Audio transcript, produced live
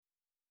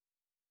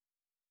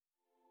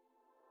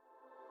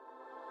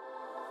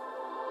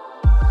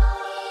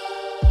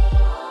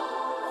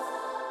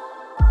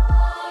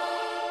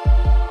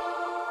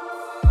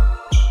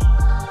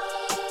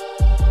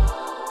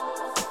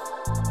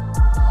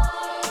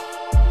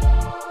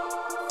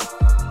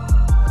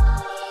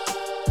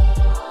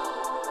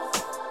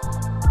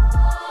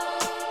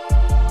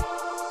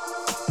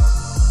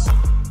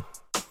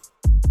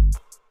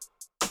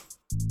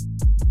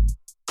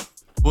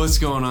What's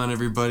going on,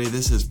 everybody?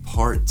 This is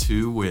part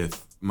 2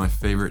 with my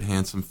favorite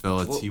handsome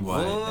fella,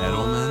 T.Y.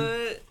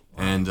 Edelman.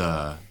 And,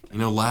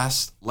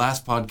 last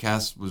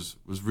podcast was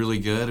really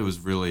good. It was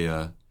really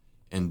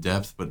in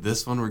depth, but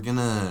this one we're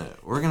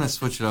gonna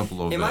switch it up a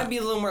little bit. It might be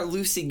a little more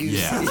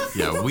loosey-goosey.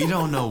 Yeah, we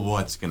don't know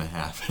what's gonna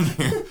happen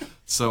here.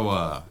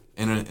 So,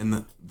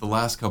 in the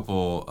last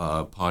couple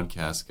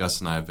podcasts,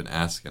 Gus and I have been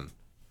asking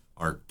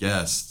our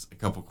guests a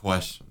couple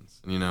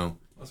questions, and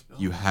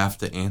you have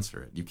to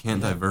answer it. You can't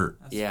divert.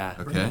 Yeah.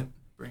 Okay?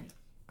 Bring it.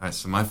 All right,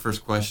 so my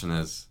first question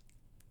is,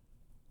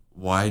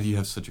 why do you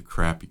have such a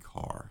crappy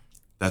car?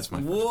 That's my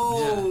first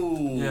question.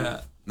 Whoa.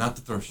 Yeah. Not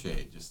to throw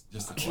shade, just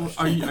a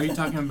question. Are you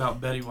talking about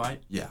Betty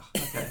White? Yeah.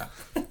 Okay.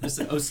 It's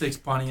an 06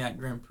 Pontiac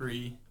Grand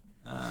Prix.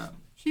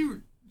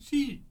 She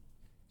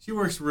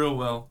works real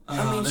well.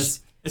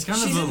 It's kind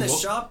she's of in the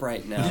shop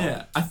right now.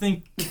 Yeah, I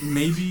think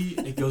maybe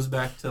it goes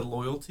back to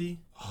loyalty.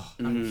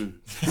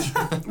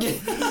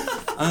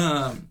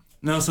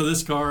 No, so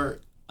this car,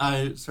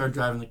 I started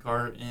driving the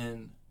car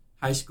in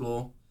high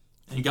school,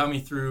 and it got me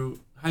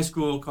through high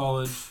school,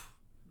 college,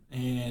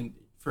 and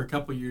for a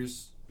couple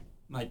years,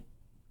 like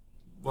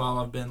while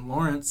I've been in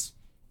Lawrence,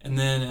 and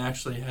then it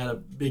actually had a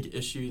big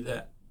issue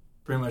that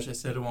pretty much I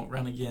said it won't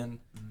run again.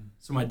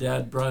 So my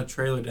dad brought a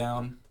trailer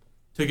down,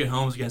 took it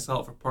home, was going to sell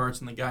it for parts,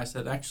 and the guy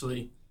said,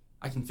 actually,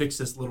 I can fix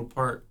this little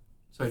part.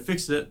 So I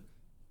fixed it,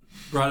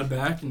 brought it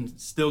back, and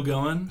it's still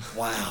going.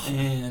 Wow.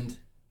 And,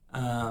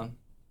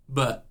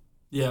 but,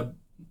 yeah,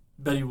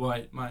 Betty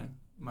White, my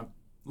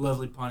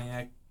lovely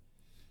Pontiac,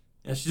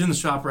 yeah, she's in the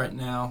shop right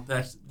now.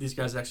 These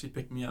guys actually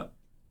picked me up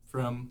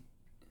from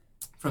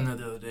there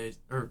the other day,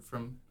 or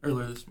from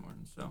earlier this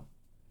morning, so.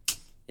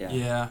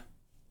 Yeah,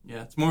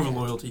 it's more of a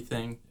loyalty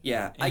thing.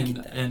 Yeah, I get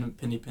that. And a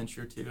penny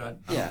pincher, too. I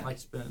don't like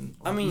spending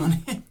a lot of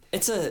money.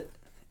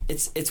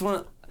 it's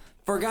one,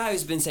 for a guy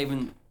who's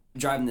been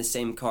driving the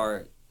same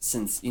car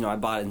since, I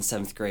bought it in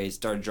 7th grade,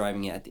 started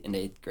driving it at the end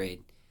of 8th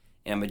grade,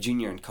 and I'm a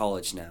junior in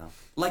college now.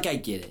 Like, I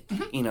get it,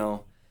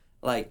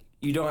 like,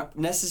 you don't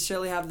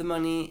necessarily have the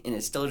money, and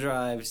it still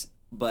drives,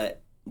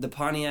 but the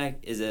Pontiac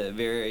is a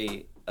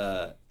very,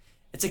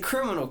 it's a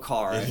criminal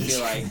car, I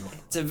feel like.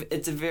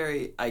 It's a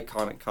very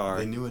iconic car.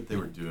 They knew what they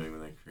were doing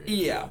when they created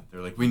Yeah. it.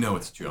 They're like, we know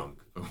it's junk,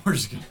 but we're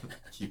just going to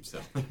keep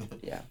selling it.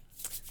 Yeah.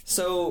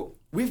 So,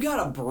 we've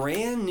got a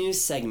brand new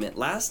segment.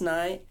 Last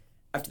night,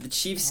 after the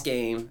Chiefs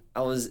game,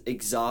 I was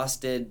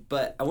exhausted,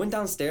 but I went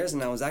downstairs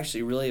and I was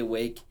actually really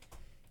awake.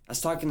 I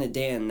was talking to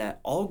Dan that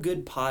all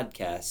good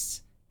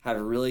podcasts have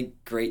really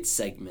great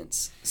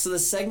segments. So the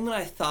segment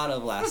I thought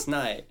of last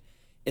night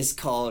is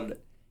called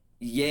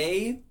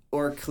Yay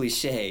or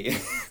Cliche.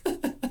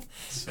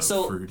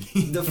 So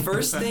fruity. the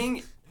first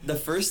thing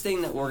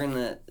that we're going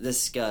to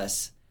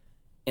discuss,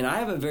 and I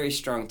have a very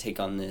strong take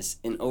on this,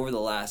 and over the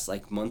last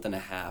month and a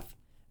half,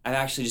 I've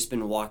actually just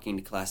been walking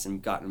to class and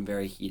gotten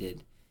very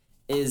heated,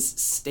 is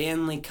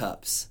Stanley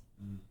Cups.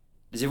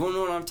 Does everyone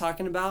know what I'm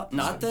talking about?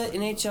 Not the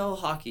NHL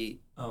hockey.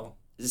 Oh.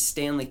 It's a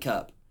Stanley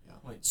Cup. Yeah.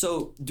 Wait.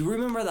 So, do you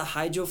remember the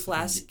Hydro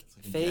Flask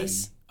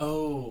face?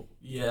 Oh,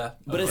 yeah.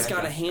 But it's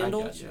got a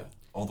handle? Yeah.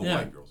 All the Yeah.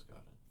 white girls got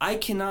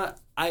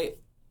it.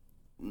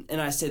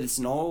 And I say this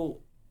in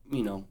all,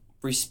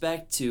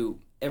 respect to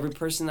every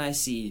person I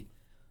see,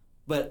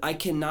 but I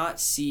cannot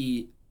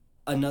see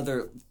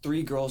another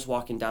 3 girls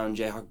walking down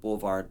Jayhawk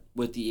Boulevard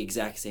with the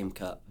exact same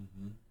cup.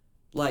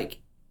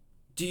 Like,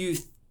 do you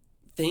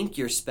think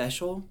you're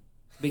special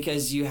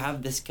because you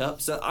have this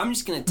cup? So I'm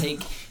just going to take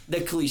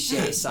the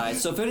cliche side.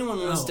 So if anyone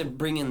wants to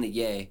bring in the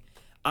yay,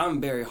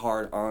 I'm very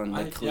hard on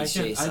the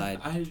cliche side.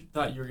 I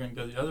thought you were going to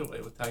go the other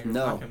way with how you were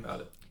talking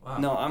about it. Wow.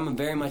 No, I'm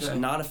very much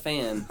not a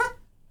fan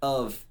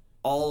of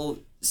all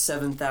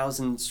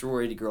 7,000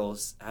 sorority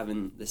girls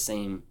having the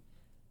same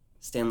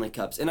Stanley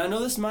Cups. And I know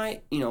this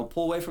might,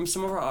 pull away from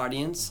some of our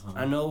audience.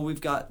 I know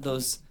we've got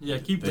those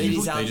keep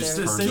ladies out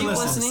there. Stay Keep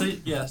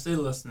listening. listening. Stay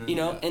listening.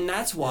 And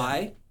that's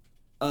why,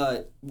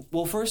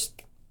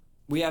 first,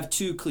 we have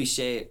 2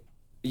 cliche,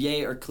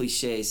 yay or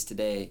cliches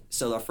today.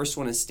 So our first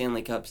one is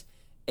Stanley Cups,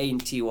 A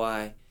and TY.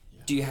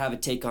 Yeah. Do you have a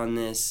take on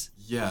this?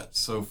 Yeah,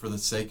 so for the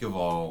sake of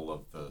all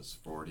of the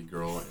sorority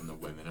girl and the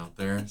women out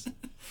there,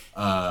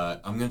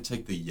 I'm going to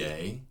take the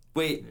yay.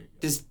 Wait,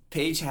 does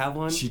Paige have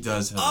one? She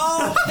does have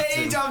Oh,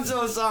 Paige, I'm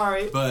so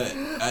sorry. But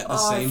at the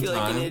same I feel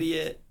time, like an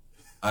idiot.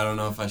 I don't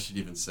know if I should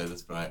even say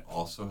this, but I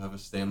also have a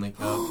Stanley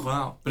Cup.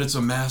 Wow. But it's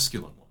a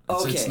masculine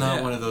one. It's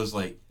not one of those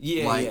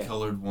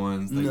light-colored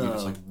ones that you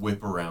just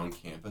whip around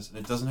campus. And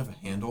it doesn't have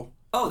a handle.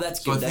 Oh, that's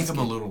good. So I think I'm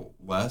a little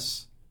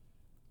less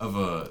of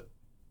a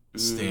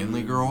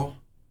Stanley girl.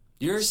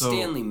 You're a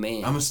Stanley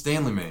man. I'm a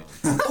Stanley man.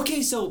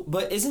 Okay,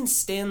 but isn't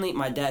Stanley...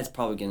 My dad's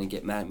probably going to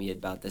get mad at me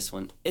about this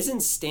one. Isn't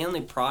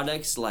Stanley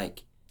products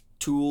like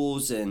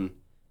tools and...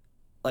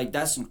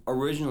 that's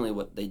originally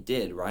what they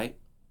did, right?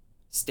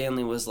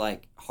 Stanley was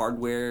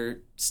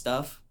hardware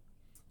stuff?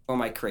 Or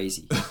am I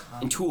crazy?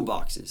 And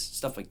toolboxes,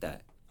 stuff like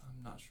that.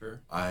 I'm not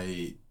sure.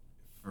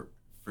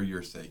 For for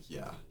your sake,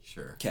 yeah,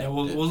 sure. Yeah,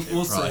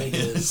 we'll say it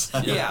is.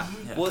 Yeah,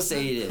 we'll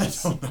say it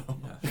is. I don't know.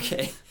 Yeah.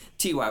 Okay,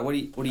 Ty, what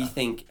do you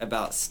think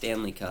about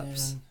Stanley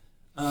Cups?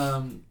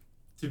 And,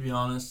 to be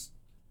honest,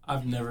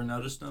 I've never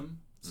noticed them.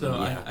 So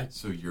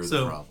So you're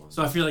the problem.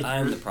 So I feel like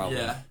I'm you're the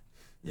problem.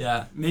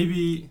 Yeah.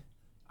 Maybe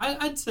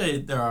I'd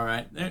say they're all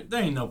right.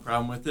 There ain't no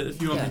problem with it.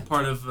 If you want to be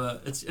part of,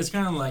 it's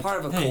kind of like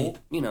Part of a cult,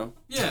 you know.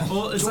 Yeah.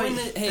 Well, it's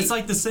it's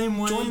like the same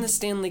way. Join the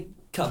Stanley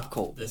Cup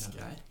cult. This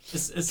guy.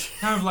 It's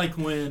kind of like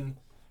when,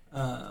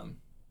 I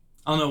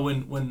don't know,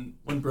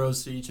 when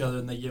bros see each other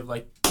and they give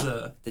like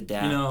the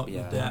dap,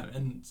 the dap,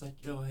 and it's like,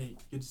 oh hey,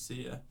 good to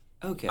see you.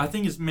 Okay. I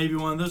think it's maybe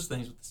one of those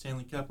things with the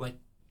Stanley Cup, like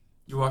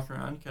you walk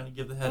around, kind of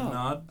give the head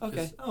nod.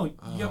 Okay. Oh, you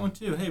got one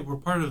too. Hey, we're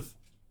part of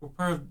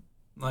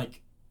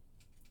like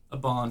a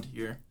bond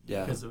here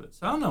because of it.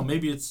 So I don't know.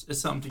 Maybe it's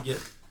something to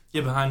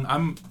get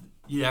behind.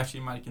 You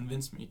actually might have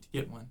convinced me to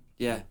get one.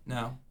 Yeah.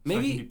 Now,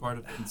 maybe so I can be part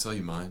of it. I can sell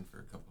you mine for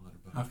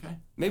 $200. Okay.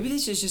 Maybe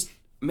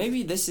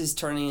this is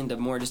turning into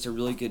more just a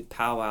really good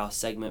powwow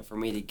segment for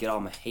me to get all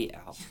my hate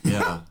out.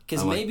 Yeah.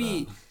 Because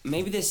maybe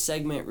this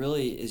segment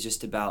really is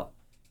just about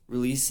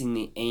releasing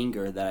the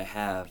anger that I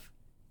have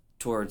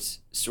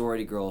towards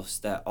sorority girls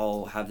that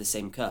all have the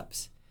same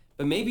cups.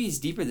 But maybe it's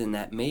deeper than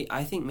that.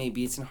 I think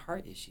maybe it's a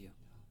heart issue.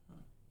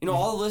 You know,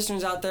 all the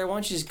listeners out there, why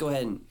don't you just go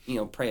ahead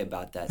and pray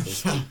about that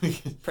this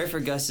week. Pray for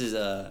Gus's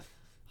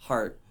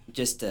heart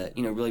just to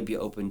really be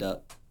opened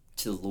up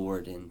to the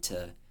Lord and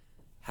to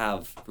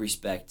have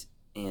respect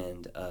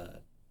and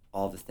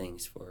all the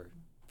things for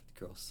the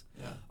girls.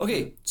 Yeah.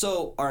 Okay,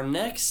 so our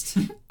next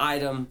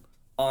item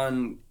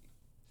on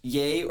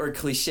yay or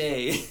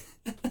cliche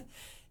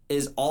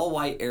is all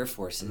white Air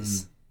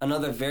Forces.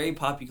 Another very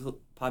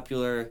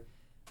popular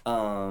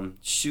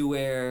shoe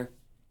wear.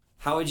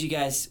 Where you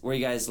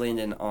guys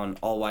landing on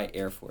all white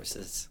Air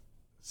Forces?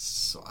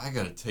 So I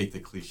gotta take the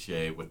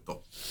cliche with the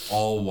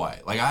all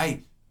white. Like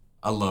I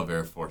love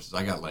Air Forces.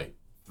 I got like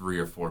 3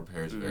 or 4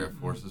 pairs of Air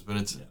Forces, but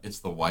it's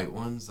the white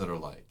ones that are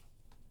like,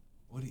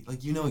 what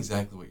do you know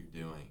exactly what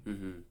you're doing.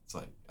 Mm-hmm. It's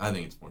like I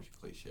think it's more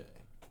cliche.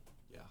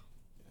 Yeah.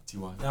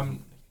 T.Y.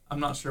 I'm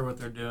not sure what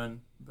they're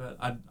doing, but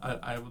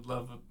I would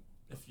love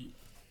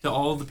to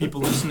all the people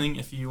listening,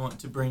 if you want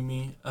to bring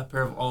me a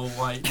pair of all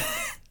white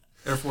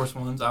Air Force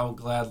Ones, I will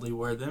gladly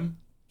wear them.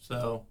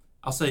 So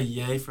I'll say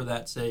yay for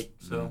that sake.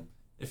 So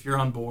if you're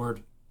on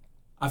board,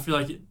 I feel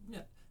like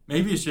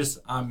maybe it's just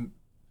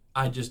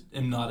I just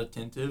am not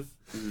attentive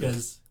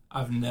because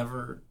I've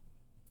never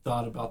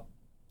thought about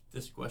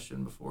this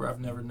question before.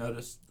 I've never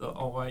noticed the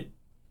all white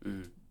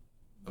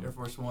Air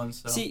Force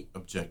Ones. So. See,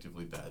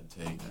 objectively bad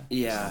take.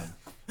 Yeah.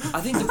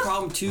 I think the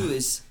problem too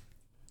is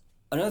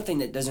another thing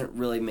that doesn't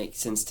really make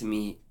sense to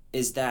me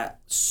is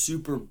that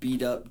super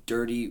beat up,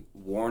 dirty,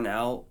 worn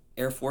out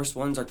Air Force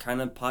Ones are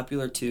kind of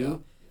popular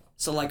too. Yeah.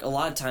 So like a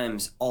lot of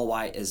times all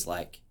white is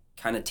like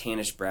kind of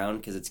tannish brown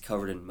because it's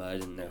covered in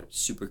mud and they're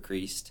super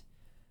creased.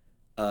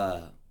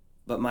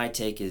 But my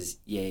take is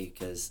yay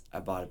because I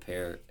bought a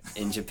pair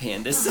in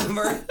Japan this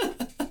summer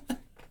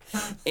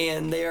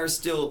and they are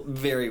still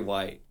very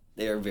white.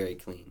 They are very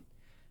clean.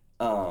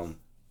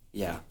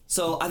 Yeah.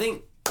 So I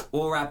think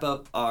we'll wrap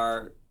up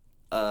our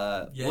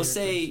we'll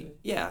say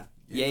cliche.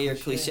 Yay or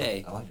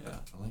cliche. I like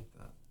that.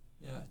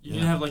 Yeah, you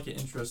can have like an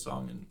intro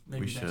song and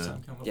maybe next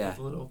time come up with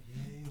a little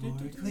yay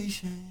or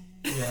cliche.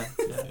 Yeah.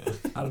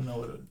 I don't know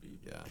what it would be.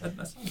 Yeah.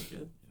 That sounds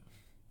good.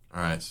 Yeah.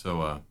 All right,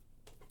 so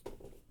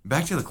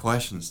back to the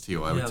questions,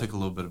 T.Y. Yeah. We took a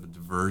little bit of a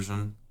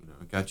diversion.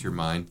 Got your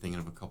mind thinking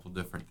of a couple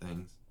different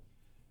things.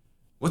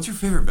 What's your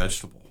favorite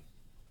vegetable?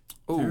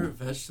 Favorite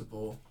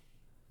vegetable?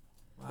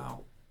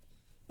 Wow.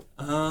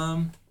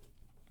 Man,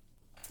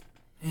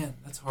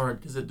 that's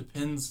hard because it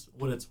depends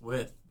what it's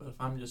with. But if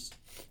I'm just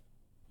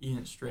eating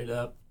it straight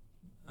up,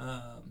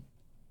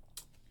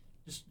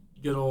 just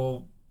good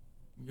old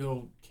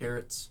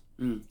carrots.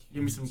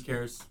 Give me some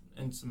carrots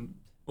and some.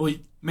 Well,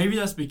 maybe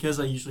that's because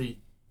I usually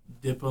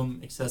dip them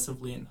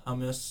excessively in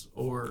hummus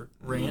or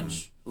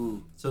ranch.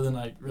 So then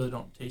I really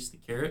don't taste the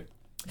carrot.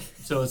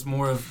 So it's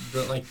more of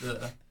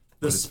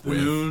the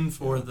spoon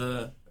for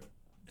the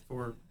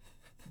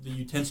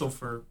utensil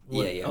for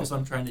what else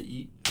I'm trying to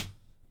eat.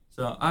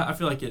 So I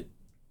feel like it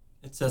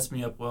sets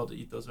me up well to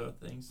eat those other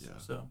things. Yeah.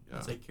 So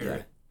I'd say carrot.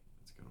 Yeah.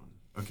 That's a good one.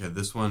 Okay,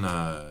 this one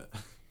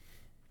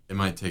it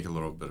might take a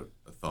little bit of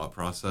a thought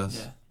process.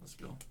 Yeah, let's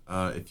go.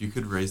 If you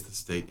could raise the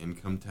state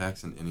income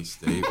tax in any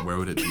state, where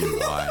would it be and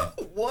why?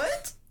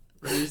 What?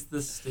 Raise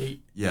the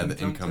state the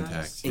income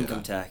tax.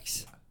 Income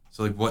tax. Yeah.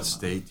 So like what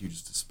state do you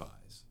just despise?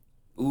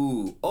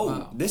 Ooh. Oh,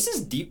 wow. This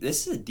is deep.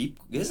 This is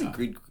a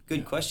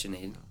good question,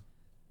 Aiden.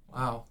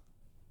 Wow.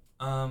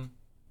 Wow.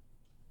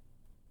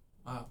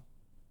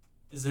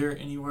 Is there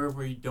anywhere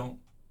where you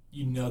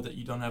know that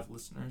you don't have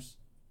listeners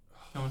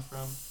coming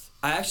from?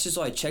 I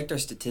checked our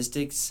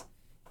statistics,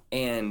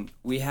 and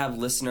we have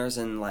listeners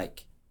in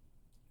like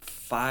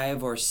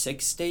 5 or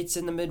 6 states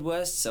in the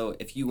Midwest. So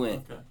if you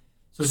went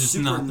so just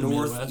super not the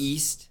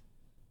northeast,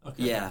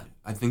 okay.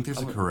 I think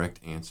there's a correct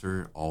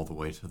answer all the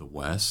way to the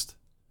west.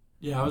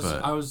 Yeah,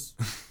 I was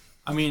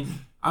I mean,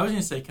 I was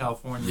gonna say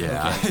California.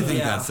 Yeah, I think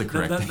that's the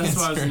correct That's answer.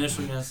 what I was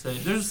initially gonna say.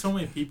 There's so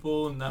many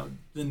people, and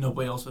then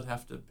nobody else would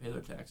have to pay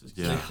their taxes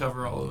because they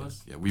cover all of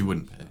us. Yeah, we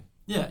wouldn't pay.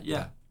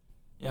 Yeah.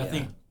 I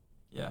think.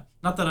 Yeah,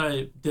 not that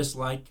I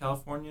dislike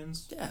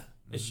Californians. Yeah.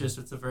 It's just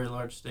it's a very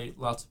large state,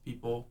 lots of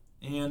people,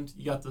 and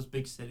you got those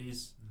big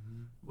cities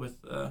with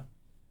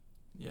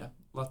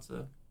lots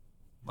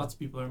of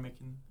people are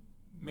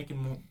making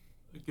more,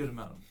 a good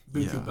amount of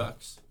buku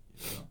bucks.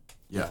 So.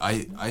 Yeah,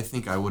 I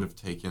think I would have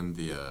taken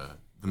the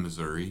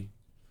Missouri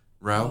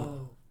route.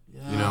 Oh,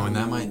 yeah. You know,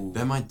 and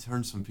that might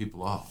turn some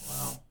people off.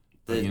 Wow.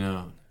 But, you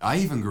know, I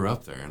even grew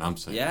up there, and I'm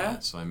saying Yeah?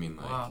 that. So I mean,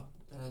 like, Wow,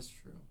 that is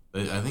true.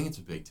 I think it's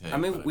a big take. I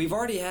mean, we've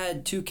already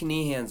had 2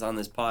 Kanehans on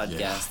this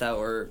podcast that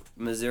were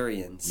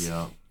Missourians.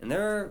 Yeah. And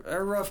they're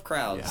a rough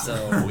crowd, Yeah.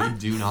 so. We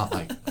do not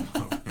like them.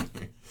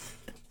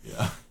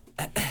 Yeah.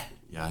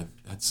 Yeah,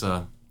 that's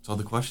all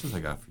the questions I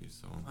got for you.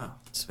 So Wow.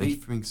 thank you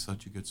Sweet. for being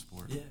such a good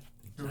sport. Yeah.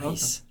 You're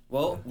Nice.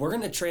 Well, we're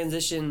going to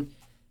transition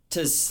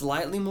to a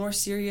slightly more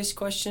serious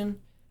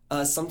question.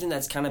 Something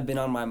that's kind of been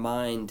on my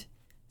mind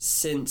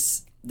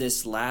since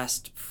this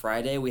last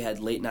Friday. We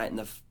had Late Night in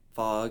the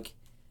Fog.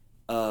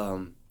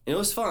 It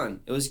was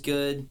fun. It was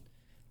good.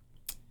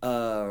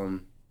 Oh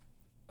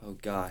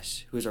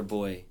gosh, who's our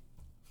boy?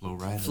 Flo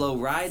Rida. Flo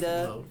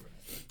Rida. welcome.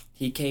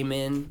 He came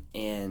in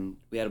and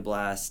we had a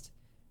blast.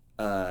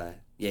 It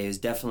was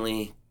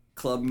definitely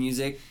club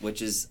music,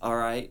 which is all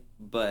right.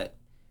 But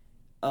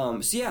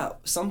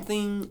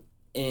something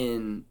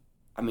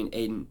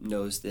Aiden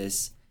knows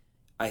this.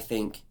 I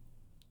think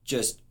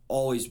just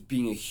always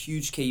being a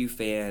huge KU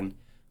fan.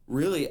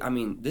 Really,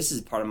 this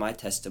is part of my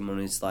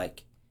testimony. It's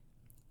like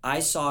I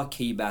saw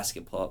KU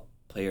basketball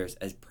players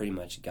as pretty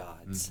much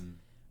gods,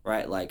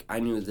 right? Like I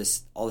knew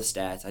all the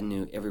stats. I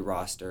knew every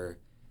roster.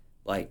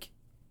 Like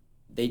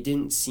they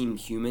didn't seem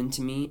human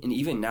to me. And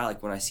even now,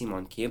 like when I see them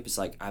on campus,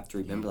 like I have to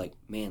remember, like,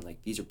 man,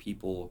 like these are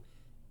people,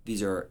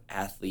 these are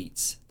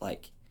athletes.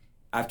 Like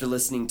after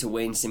listening to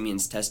Wayne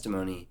Simeon's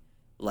testimony,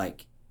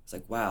 like it's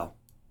like, wow,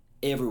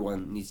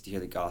 everyone needs to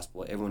hear the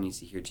gospel. Everyone needs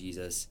to hear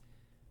Jesus.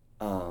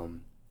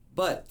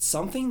 But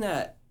something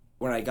that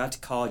when I got to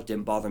college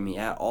didn't bother me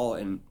at all,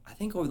 and I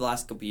think over the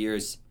last couple of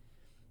years,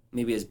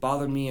 maybe has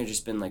bothered me or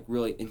just been like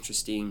really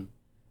interesting.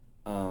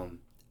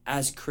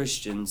 As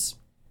Christians,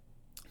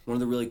 one of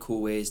the really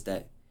cool ways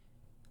that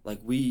like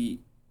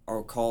we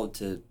are called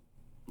to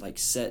like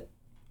set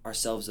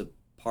ourselves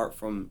apart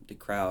from the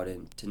crowd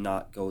and to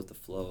not go with the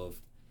flow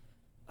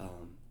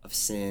of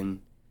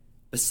sin,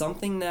 but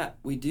something that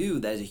we do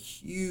that is a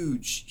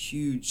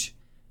huge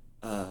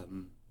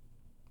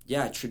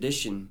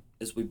tradition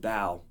is we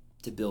bow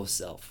to Bill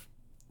Self,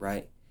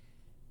 right?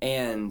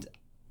 And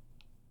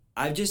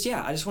I just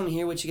want to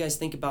hear what you guys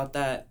think about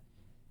that.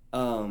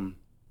 And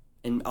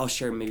I'll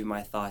share maybe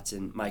my thoughts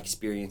and my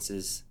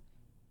experiences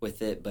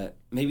with it, but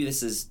maybe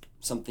this is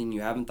something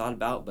you haven't thought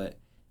about, but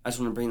I just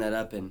want to bring that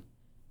up and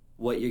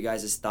what your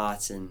guys'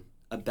 thoughts and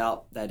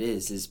about that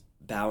is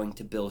bowing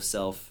to Bill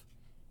Self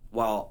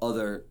while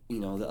the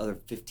other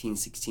 15,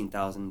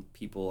 16,000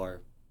 people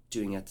are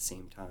doing it at the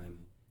same time.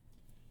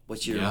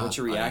 What's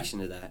your reaction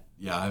to that?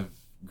 Yeah, I've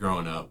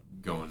grown up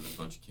going to a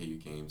bunch of KU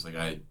games. Like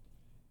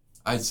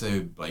I'd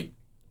say like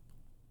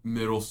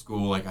middle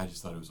school, like I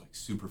just thought it was like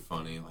super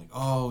funny. Like,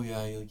 oh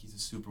yeah, like he's a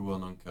super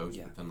well-known coach.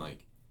 Yeah. But then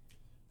like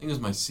I think it was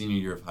my senior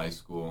year of high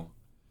school.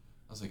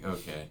 I was like,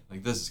 okay,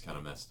 like this is kind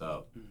of messed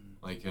up.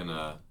 Mm-hmm. Like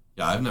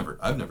I've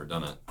never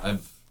done it.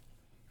 I've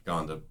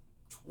gone to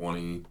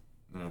 20,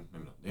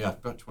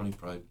 about 20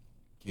 probably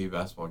KU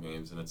basketball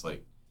games, and it's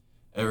like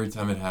every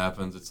time it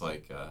happens, it's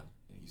like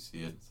you see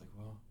it. It's like,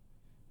 well,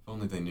 if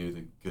only they knew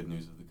the good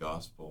news of the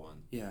gospel,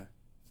 and Yeah.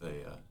 if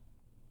they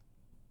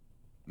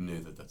knew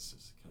that that's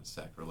just kind of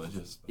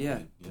sacrilegious. But Yeah.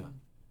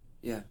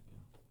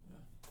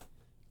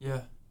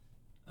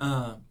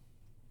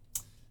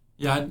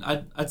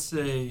 I'd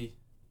say,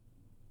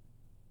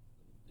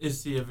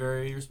 is he a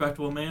very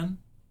respectable man?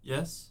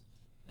 Yes.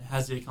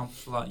 Has he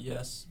accomplished a lot?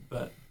 Yes.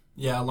 But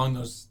yeah, along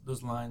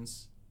those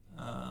lines,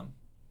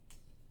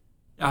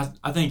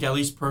 I think at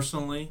least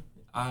personally,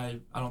 I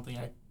don't think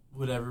I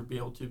would ever be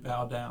able to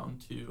bow down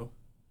to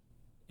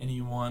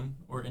anyone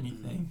or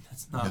anything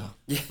that's not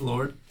the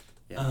Lord.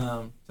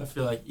 Yeah. I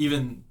feel like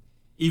even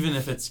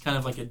if it's kind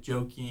of like a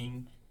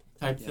joking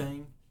type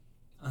thing,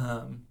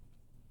 I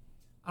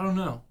don't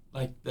know.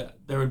 Like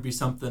there would be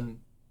something,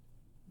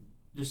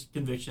 just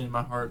conviction in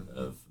my heart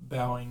of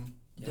bowing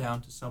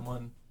down to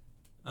someone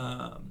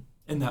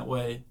in that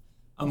way,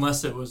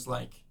 unless it was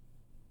like,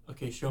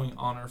 okay, showing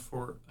honor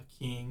for a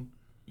king,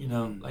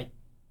 like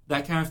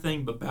that kind of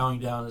thing. But bowing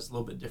down is a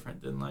little bit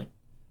different than like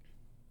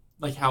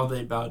how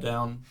they bow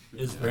down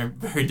is very,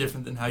 very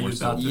different than how you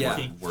bow to the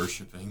king.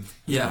 Worshiping.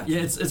 Yeah,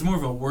 it's more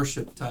of a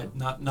worship type,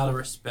 not a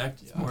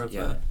respect. It's more of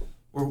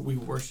where we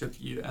worship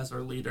you as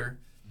our leader.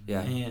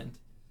 Yeah. And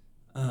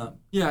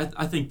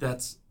I think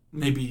that's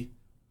maybe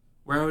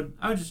where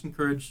I would just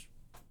encourage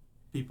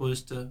people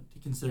just to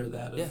consider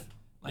that.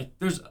 Like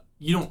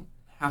you don't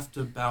have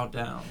to bow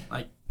down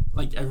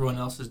like everyone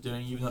else is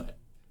doing, even though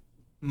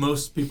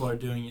most people are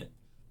doing it.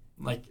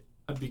 Like,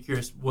 I'd be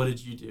curious, what did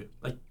you do?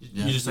 Like,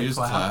 Yeah, you just like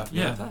clap?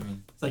 Yeah. Yeah. I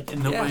mean, It's like,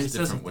 and nobody there's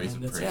says different ways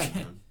anything. of That's-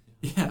 praising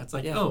yeah. him. Yeah, it's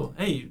like, Yeah. oh,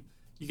 hey,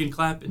 you can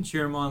clap and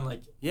cheer them on.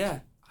 Like, Yeah.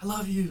 I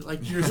love you.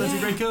 Like, you're such a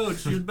great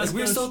coach. You're the best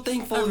We're coach so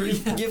thankful ever.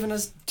 you've Yeah. given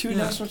us 2 Yeah.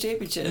 national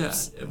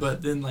championships. Yeah,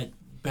 but then like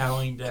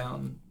bowing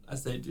down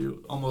as they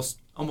do, almost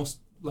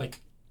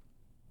like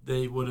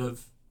they would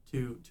have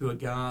to a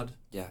god.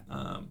 Yeah.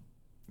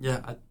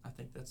 I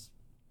think that's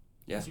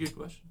a good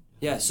question.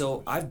 Yeah,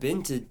 so I've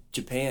been to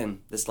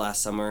Japan this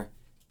last summer.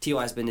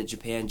 T.Y.'s been to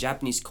Japan.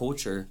 Japanese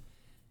culture,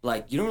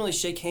 like, you don't really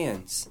shake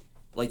hands.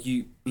 Like,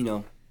 you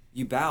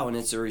bow, and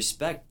it's a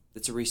respect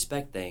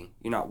thing.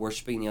 You're not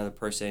worshiping the other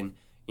person.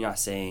 You're not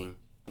saying,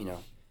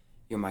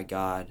 you're my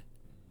God.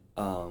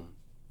 But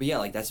yeah,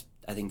 like,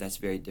 I think that's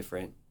very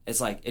different.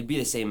 It's like, it'd be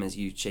the same as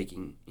you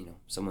shaking,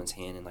 someone's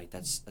hand, and like,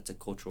 that's a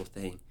cultural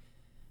thing.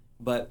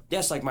 But yeah,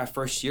 it's like my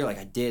first year, like,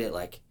 I did it,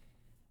 like,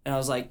 and I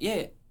was like,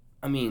 yeah,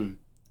 I mean,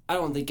 I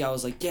don't think I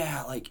was like,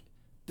 yeah, like,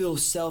 Bill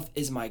Self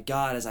is my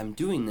God as I'm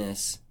doing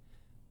this.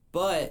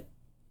 But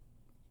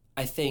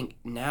I think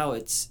now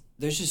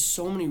there's just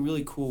so many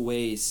really cool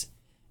ways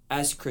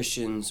as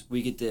Christians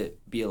we get to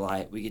be a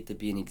light, we get to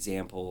be an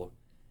example.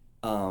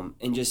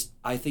 And just,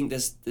 I think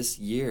this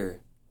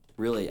year,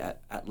 really,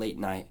 at late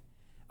night,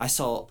 I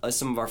saw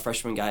some of our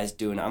freshman guys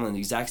doing, I'm in the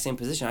exact same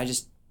position. I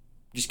just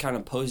kind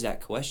of posed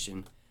that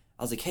question.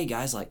 I was like, hey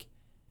guys, like,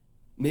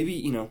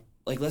 maybe,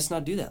 like, let's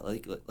not do that.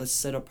 Like, let's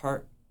set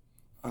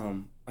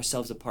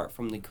ourselves apart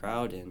from the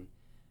crowd and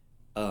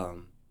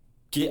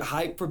get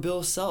hype for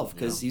Bill Self,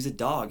 because he's a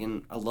dog,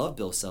 and I love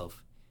Bill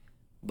Self.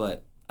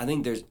 But I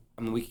think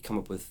we could come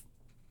up with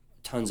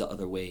tons of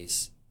other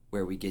ways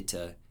where we get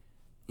to,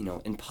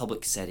 in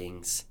public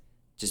settings,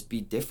 just be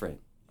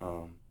different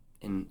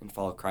and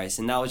follow Christ.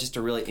 And that was just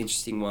a really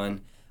interesting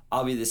one.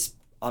 Obviously,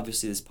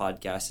 this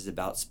podcast is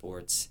about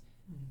sports,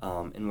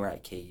 and we're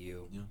at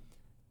KU.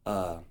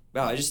 Yeah.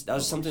 That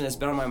was something that's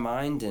been on my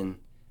mind, and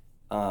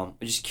I'm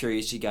just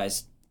curious you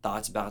guys'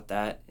 thoughts about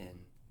that,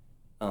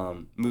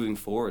 and moving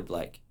forward,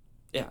 like,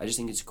 yeah, I just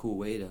think it's a cool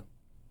way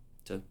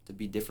to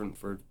be different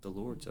for the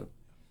Lord. So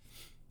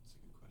that's a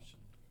good question.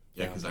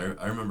 Yeah, because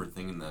I remember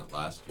thinking that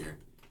last year,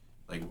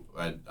 like,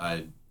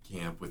 I'd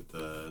camp with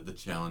the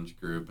challenge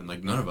group, and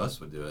like none of us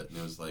would do it, and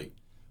it was like,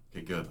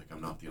 okay, good, like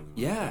I'm not the only one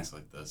who thinks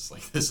like this.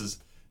 Like,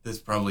 this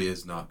probably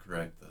is not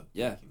correct that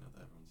that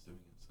everyone's doing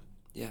it. So.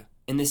 Yeah.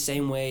 In the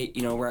same way,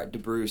 we're at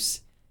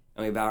DeBruce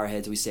and we bow our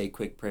heads, we say a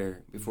quick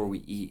prayer before we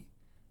eat.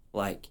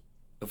 Like,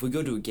 if we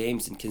go to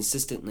games and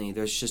consistently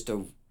there's just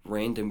a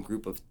random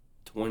group of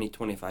 20,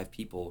 25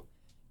 people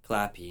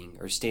clapping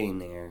or standing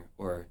there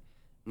or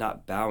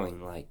not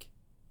bowing, like,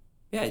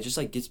 yeah, it just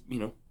like gets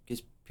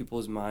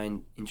people's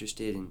mind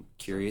interested and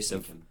curious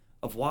of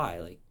why,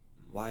 like,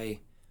 why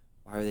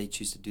do they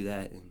choose to do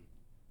that? And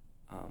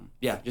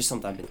just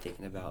something I've been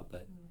thinking about.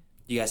 But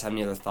do you guys have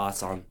any other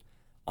thoughts on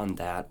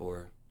that,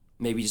 or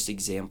maybe just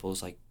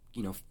examples, like,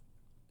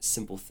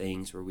 simple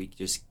things where we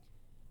just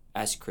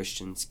as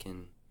Christians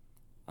can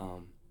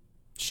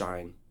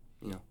shine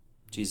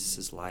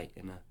Jesus' light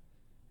in a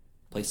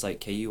place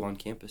like KU on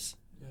campus?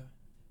 Yeah,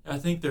 I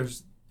think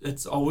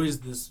it's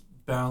always this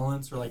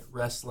balance, or like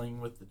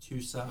wrestling with the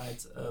two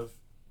sides of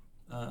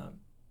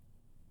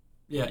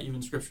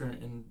even scripture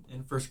in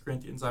 1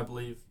 Corinthians, I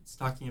believe it's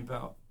talking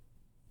about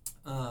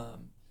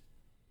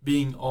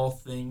being all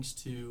things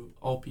to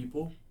all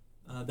people,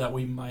 that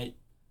we might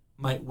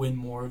win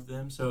more of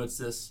them. So it's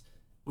this,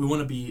 we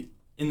want to be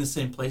in the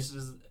same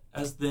places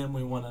as them.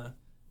 We want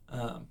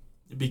to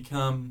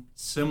become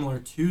similar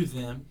to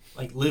them,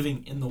 like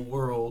living in the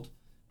world,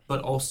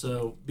 but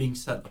also being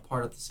set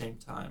apart at the same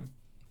time.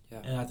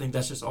 Yeah. And I think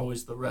that's just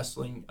always the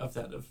wrestling of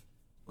that, of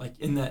like,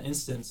 in that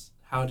instance,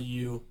 how do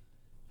you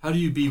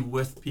be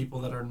with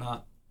people that are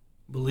not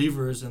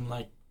believers, and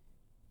like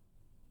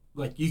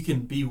you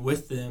can be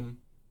with them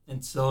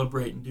and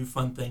celebrate and do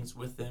fun things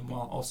with them,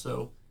 while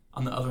also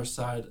on the other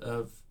side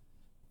of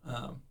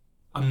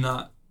I'm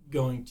not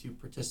going to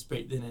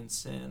participate then in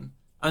sin.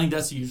 I think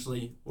that's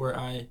usually where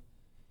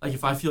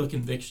if I feel a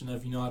conviction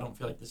of, I don't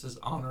feel like this is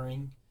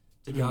honoring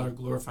to God or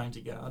glorifying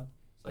to God.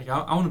 It's like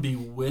I want to be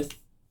with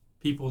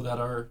people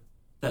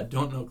that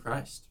don't know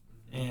Christ,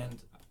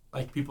 and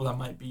like people that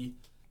might be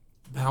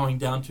bowing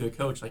down to a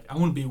coach. Like, I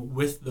want to be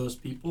with those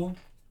people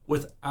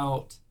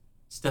without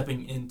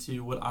stepping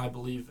into what I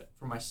believe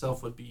for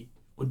myself would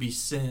be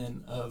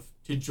sin, of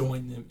to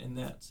join them in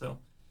that. So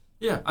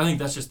yeah, I think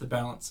that's just the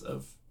balance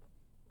of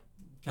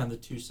kind of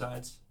the two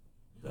sides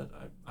that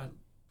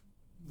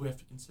we have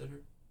to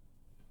consider.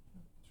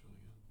 It's really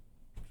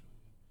good.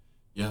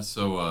 Yeah,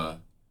 so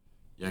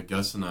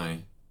Gus and I,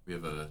 we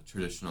have a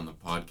tradition on the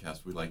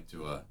podcast. We like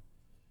to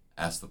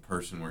ask the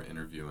person we're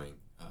interviewing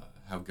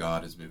how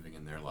God is moving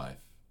in their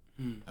life,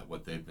 at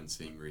what they've been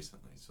seeing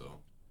recently.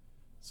 So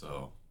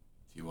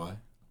T.Y.,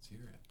 let's hear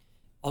it.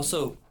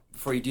 Also,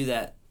 before you do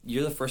that,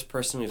 you're the first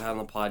person we've had on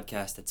the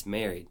podcast that's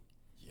married.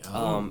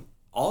 Yeah.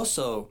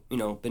 Also,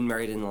 been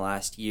married in the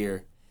last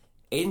year.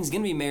 Aiden's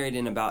gonna be married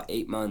in about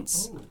 8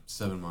 months. Oh,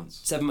 7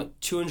 months.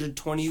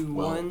 221,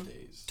 12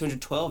 days.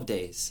 212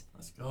 days.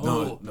 let's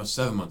go. No,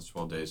 7 months,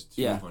 12 days.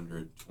 Yeah.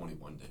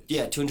 221 days.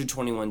 Yeah,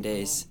 221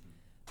 days.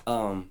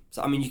 So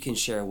I mean, you can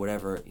share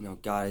whatever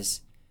God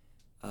is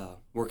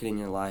working in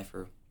your life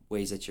or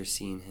ways that you're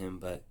seeing Him.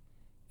 But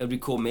it'd be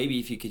cool maybe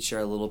if you could share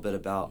a little bit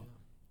about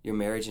your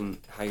marriage and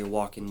how you're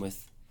walking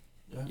with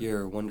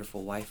your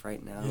wonderful wife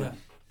right now.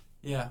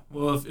 Yeah.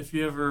 Well, if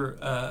you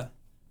ever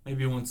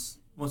maybe once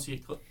you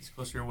get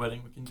closer to your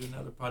wedding, we can do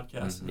another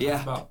podcast and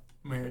talk about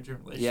marriage and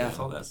relationships,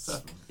 all that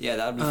stuff. Yeah,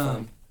 that'd be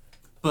fun.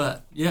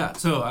 But yeah,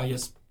 so I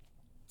guess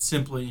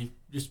simply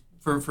just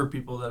for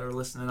people that are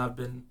listening, I've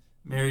been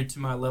married to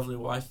my lovely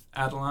wife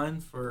Adeline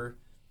for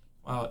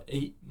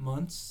 8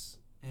 months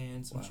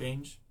and some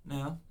change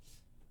now.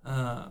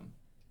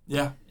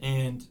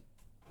 And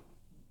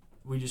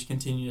we just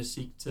continue to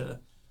seek to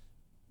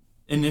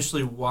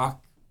initially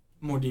walk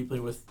more deeply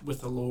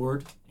with the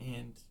Lord,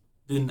 and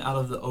then out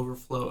of the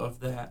overflow of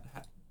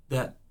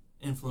that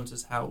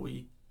influences how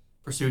we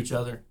pursue each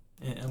other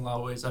in a lot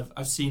of ways.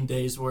 I've seen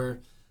days where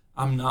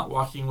I'm not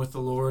walking with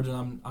the Lord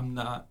and I'm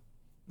not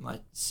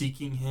like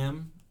seeking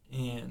Him,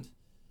 and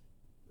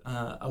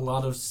a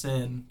lot of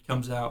sin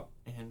comes out,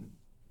 and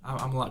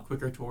I'm a lot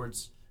quicker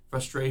towards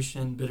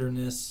frustration,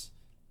 bitterness,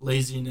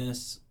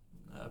 laziness,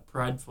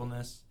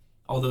 pridefulness.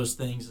 All those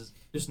things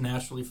just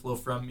naturally flow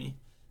from me,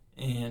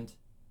 and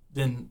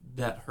then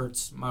that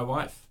hurts my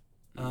wife.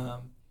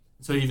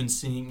 So even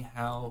seeing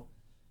how,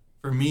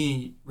 for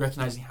me,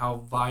 recognizing how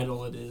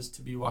vital it is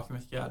to be walking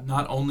with God,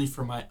 not only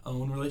for my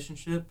own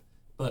relationship,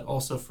 but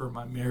also for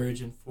my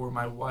marriage and for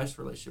my wife's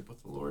relationship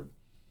with the Lord.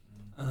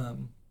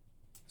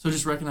 So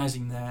just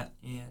recognizing that,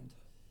 and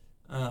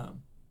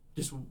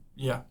just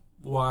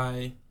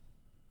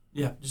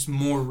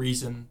more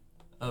reason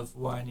of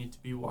why I need to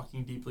be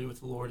walking deeply with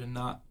the Lord and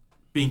not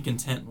being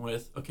content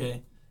with,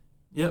 okay,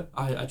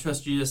 I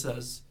trust Jesus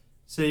as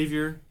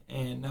Savior,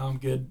 and now I'm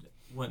good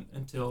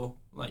until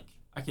like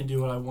I can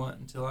do what I want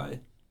until I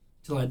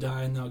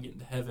die, and then I'll get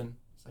into heaven.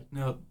 It's like,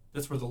 no,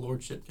 that's where the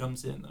Lordship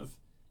comes in, of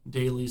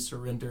daily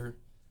surrender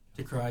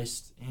to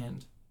Christ,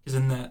 and because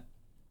in that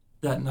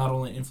not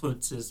only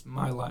influences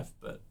my life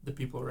but the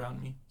people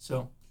around me.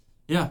 So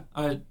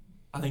I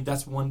think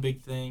that's one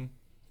big thing.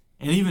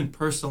 And even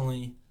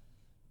personally,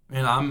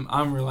 man,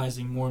 I'm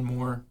realizing more and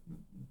more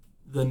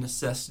the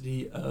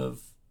necessity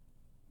of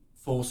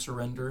full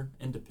surrender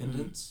and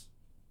dependence,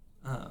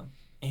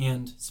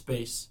 and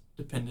space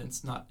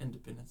dependence, not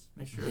independence.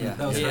 Make sure that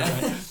was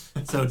right.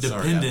 So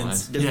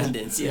dependence,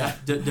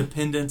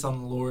 dependence on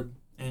the Lord,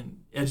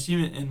 and just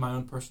even in my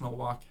own personal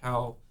walk,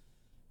 how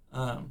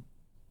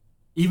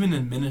even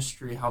in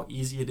ministry, how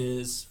easy it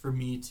is for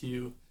me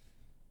to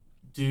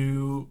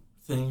do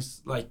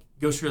things like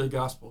go share the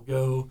gospel,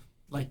 go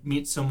like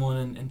meet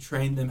someone and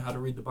train them how to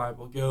read the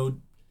Bible, go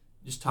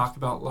just talk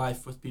about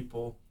life with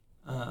people,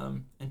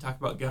 and talk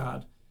about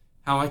God.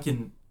 How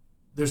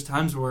there's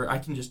times where I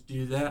can just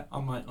do that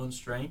on my own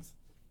strength,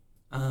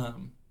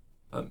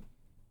 but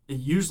it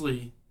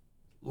usually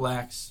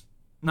lacks,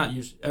 not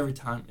usually, every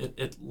time,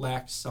 it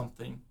lacks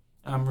something.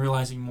 And I'm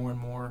realizing more and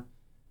more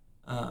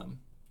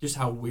just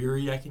how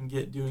weary I can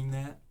get doing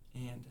that,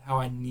 and how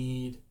I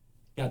need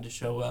God to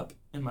show up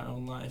in my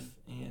own life.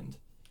 And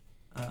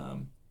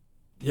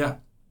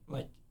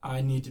like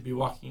I need to be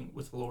walking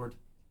with the Lord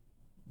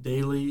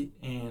daily,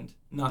 and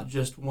not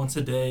just once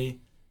a day,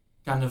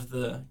 kind of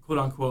the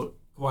quote-unquote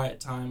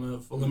quiet time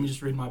of, well, let me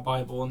just read my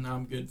Bible and now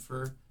I'm good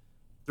for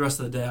the rest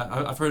of the day.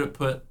 I've heard it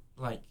put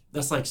like,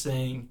 that's like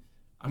saying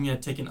I'm going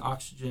to take an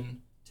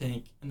oxygen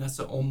tank and that's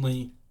the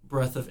only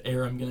breath of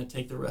air I'm going to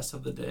take the rest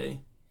of the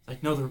day. It's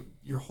like, no,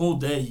 your whole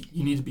day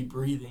you need to be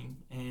breathing.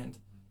 And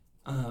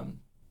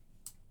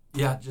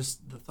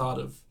just the thought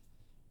of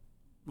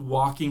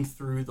walking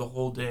through the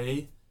whole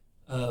day,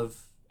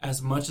 of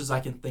as much as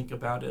I can think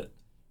about it,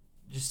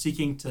 just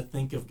seeking to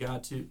think of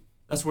God too.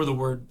 That's where the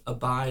word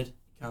abide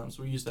comes.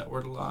 We use that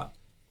word a lot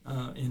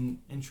in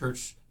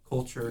church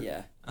culture.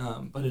 Yeah.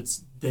 But it's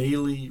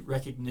daily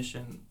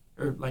recognition,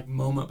 or like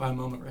moment by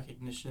moment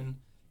recognition.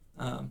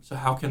 So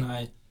how can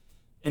I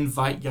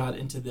invite God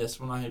into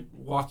this when I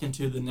walk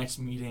into the next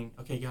meeting?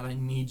 Okay, God, I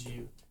need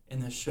you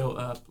in this. Show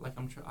up. Like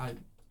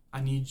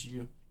I need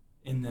you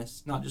in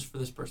this, not just for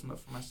this person,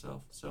 but for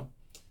myself. So,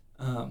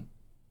 so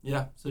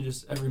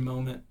just every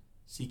moment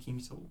seeking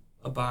to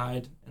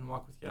abide and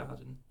walk with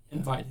God and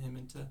invite Him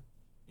into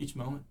each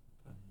moment.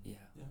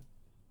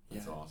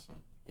 That's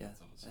awesome. Yeah,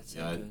 that's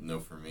awesome. I know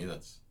for me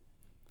that's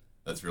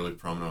really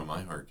prominent on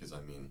my heart, because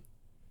I mean,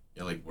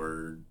 like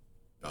we're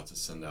about to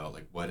send out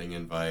like wedding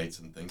invites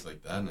and things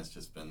like that, and it's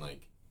just been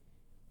like,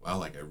 wow,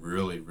 like I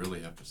really,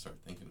 really have to start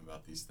thinking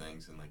about these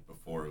things. And like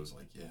before it was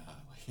like,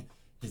 like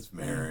it's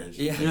marriage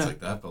and things like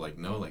that, but like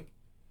no, like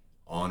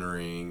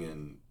honoring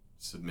and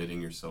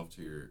submitting yourself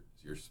to your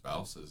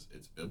spouse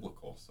it's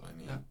biblical. So I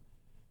mean,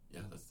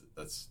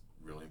 that's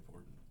really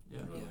important. I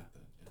really like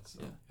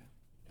that.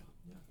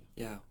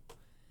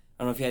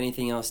 I don't know if you had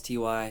anything else,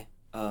 Ty,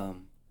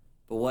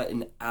 But what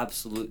an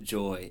absolute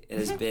joy it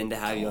has been to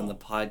have you on the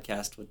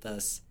podcast with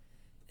us.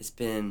 It's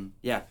been,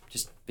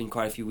 just been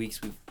quite a few weeks.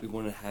 We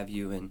wanted to have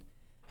you, and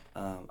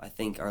I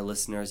think our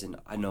listeners, and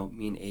I know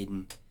me and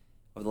Aiden,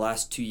 over the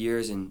last 2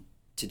 years and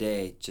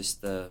today,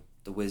 just the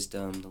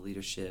wisdom, the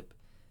leadership,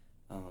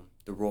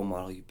 the role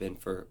model you've been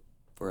for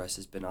us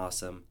has been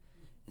awesome.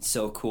 It's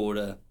so cool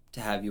to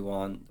have you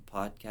on the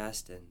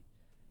podcast, and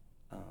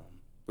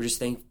we're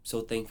just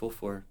so thankful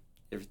for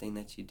everything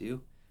that you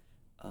do.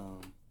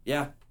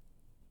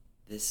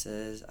 This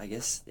is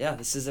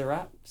a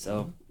wrap.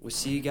 So we'll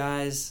see you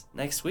guys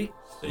next week.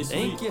 Stay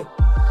Thank sweet. you.